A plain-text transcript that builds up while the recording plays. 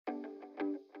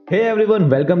Hey everyone,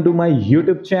 welcome to my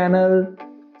YouTube channel.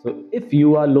 So, if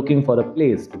you are looking for a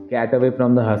place to get away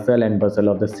from the hustle and bustle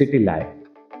of the city life,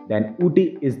 then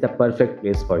Ooty is the perfect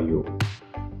place for you.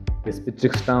 This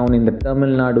picturesque town in the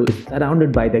Tamil Nadu is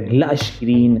surrounded by the lush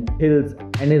green hills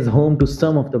and is home to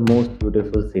some of the most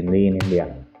beautiful scenery in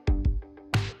India.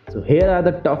 So, here are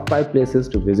the top 5 places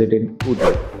to visit in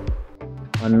Ooty.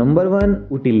 On number 1,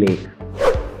 Ooty Lake.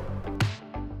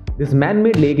 This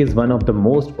man-made lake is one of the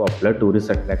most popular tourist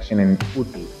attractions in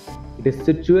Ooty. It is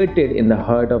situated in the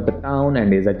heart of the town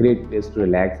and is a great place to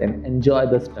relax and enjoy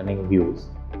the stunning views.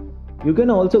 You can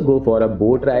also go for a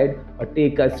boat ride or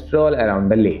take a stroll around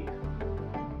the lake.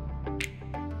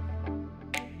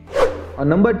 On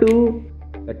number 2,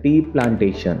 the tea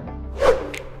plantation.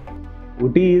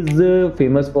 Ooty is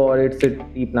famous for its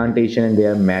tea plantation and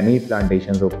there are many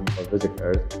plantations open for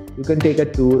visitors. You can take a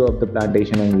tour of the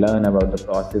plantation and learn about the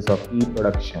process of tea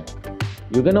production.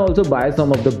 You can also buy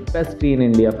some of the best tea in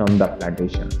India from the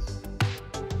plantations.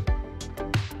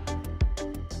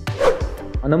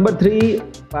 On number 3,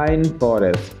 pine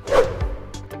forest.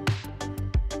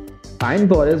 Pine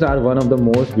forests are one of the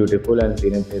most beautiful and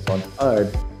scenic places on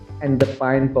earth, and the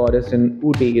pine forest in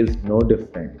Ooty is no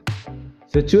different.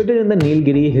 Situated in the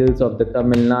Nilgiri hills of the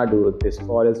Tamil Nadu, this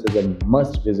forest is a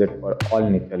must visit for all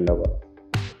nature lovers.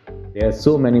 There are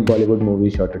so many Bollywood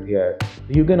movies shot here, so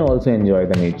you can also enjoy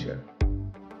the nature.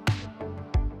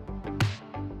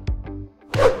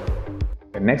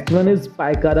 The next one is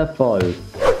Paikara Falls.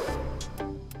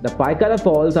 The Paikara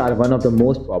Falls are one of the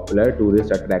most popular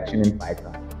tourist attractions in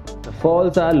Paikara. The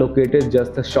falls are located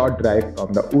just a short drive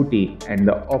from the Ooty and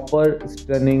they offer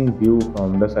stunning view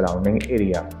from the surrounding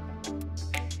area.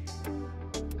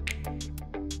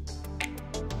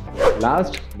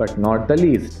 Last but not the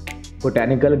least,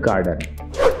 Botanical Garden.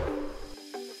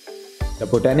 The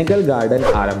Botanical Garden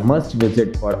are a must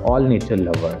visit for all nature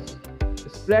lovers.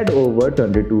 Spread over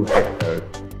 22 hectares,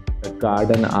 the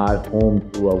garden are home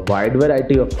to a wide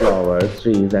variety of flowers,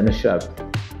 trees and shrubs.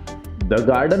 The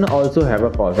garden also have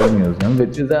a fossil museum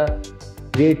which is a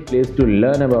great place to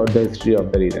learn about the history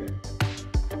of the region.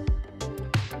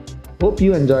 Hope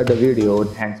you enjoyed the video.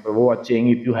 Thanks for watching.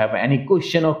 If you have any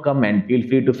question or comment, feel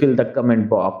free to fill the comment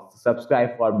box.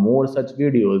 Subscribe for more such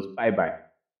videos. Bye bye.